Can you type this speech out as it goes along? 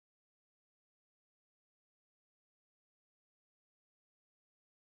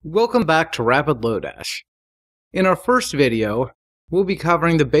Welcome back to Rapid Lo-Dash. In our first video, we'll be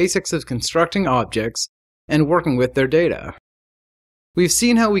covering the basics of constructing objects and working with their data. We've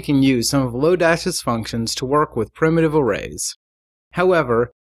seen how we can use some of Lo-Dash's functions to work with primitive arrays.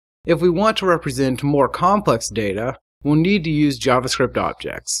 However, if we want to represent more complex data, we'll need to use JavaScript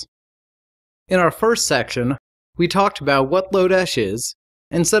objects. In our first section, we talked about what Lo-Dash is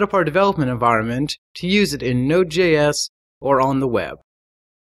and set up our development environment to use it in node.js or on the web.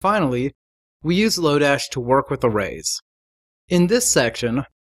 Finally, we use Lo-Dash to work with arrays. In this section,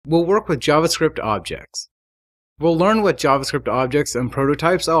 we'll work with JavaScript objects. We'll learn what JavaScript objects and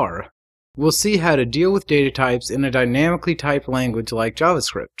prototypes are. We'll see how to deal with data types in a dynamically typed language like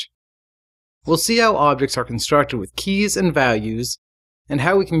JavaScript. We'll see how objects are constructed with keys and values, and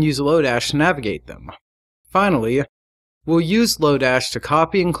how we can use Lo-Dash to navigate them. Finally, we'll use Lo-Dash to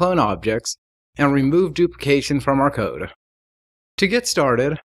copy and clone objects and remove duplication from our code. To get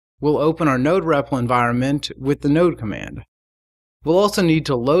started, we'll open our node REPL environment with the node command. We'll also need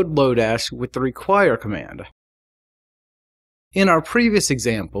to load Lo-Dash with the require command. In our previous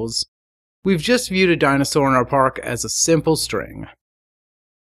examples, we've just viewed a dinosaur in our park as a simple string.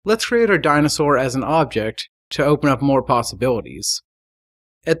 Let's create our dinosaur as an object to open up more possibilities.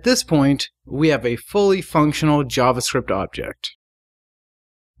 At this point, we have a fully functional JavaScript object.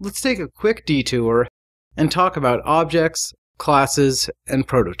 Let's take a quick detour and talk about objects, classes, and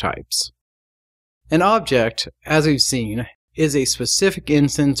prototypes. An object, as we've seen, is a specific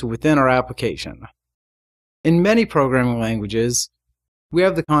instance within our application. In many programming languages, we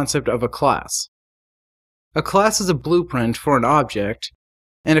have the concept of a class. A class is a blueprint for an object,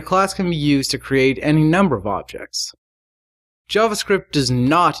 and a class can be used to create any number of objects. JavaScript does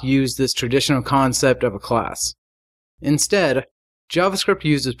not use this traditional concept of a class. Instead, JavaScript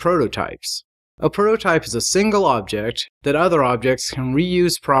uses prototypes. A prototype is a single object that other objects can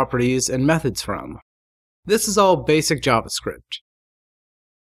reuse properties and methods from. This is all basic JavaScript.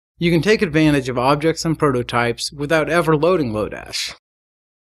 You can take advantage of objects and prototypes without ever loading Lo-Dash.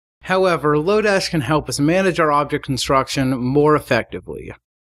 However, Lo-Dash can help us manage our object construction more effectively.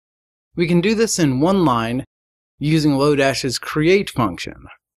 We can do this in one line using Lo-Dash's create function.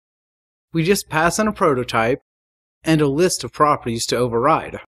 We just pass in a prototype and a list of properties to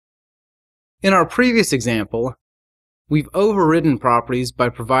override. In our previous example, we've overridden properties by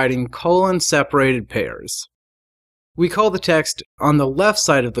providing colon-separated pairs. We call the text on the left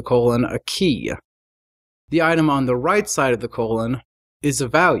side of the colon a key. The item on the right side of the colon is a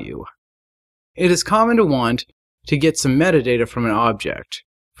value. It is common to want to get some metadata from an object.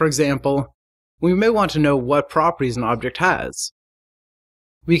 For example, we may want to know what properties an object has.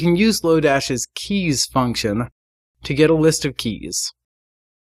 We can use Lo-Dash's keys function to get a list of keys.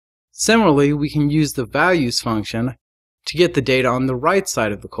 Similarly, we can use the values function to get the data on the right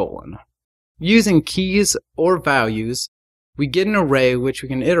side of the colon. Using keys or values, we get an array which we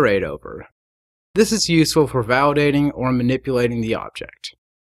can iterate over. This is useful for validating or manipulating the object.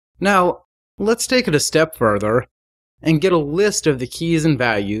 Now, let's take it a step further and get a list of the keys and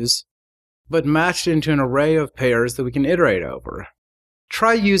values, but matched into an array of pairs that we can iterate over.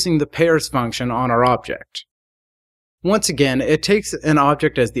 Try using the pairs function on our object. Once again, it takes an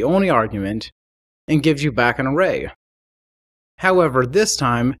object as the only argument and gives you back an array. However, this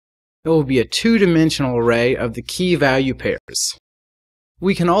time, it will be a two-dimensional array of the key-value pairs.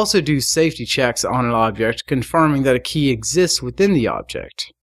 We can also do safety checks on an object confirming that a key exists within the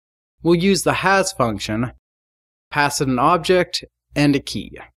object. We'll use the has function, pass it an object and a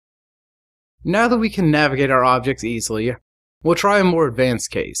key. Now that we can navigate our objects easily, we'll try a more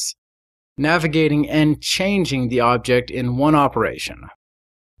advanced case, navigating and changing the object in one operation.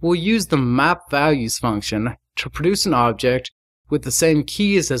 We'll use the mapValues function to produce an object with the same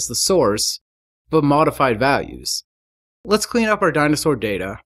keys as the source, but modified values. Let's clean up our dinosaur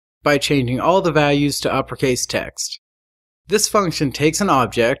data by changing all the values to uppercase text. This function takes an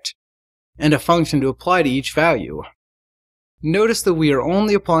object and a function to apply to each value. Notice that we are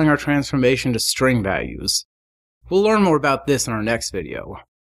only applying our transformation to string values. We'll learn more about this in our next video.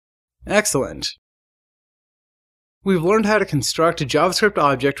 Excellent! We've learned how to construct a JavaScript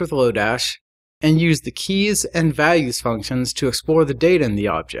object with Lo-Dash and use the keys and values functions to explore the data in the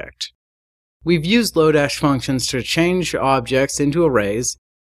object. We've used Lo-Dash functions to change objects into arrays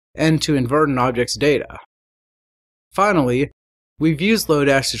and to invert an object's data. Finally, we've used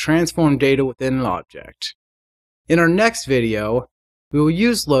Lo-Dash to transform data within an object. In our next video, we will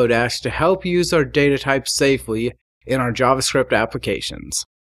use Lo-Dash to help use our data types safely in our JavaScript applications.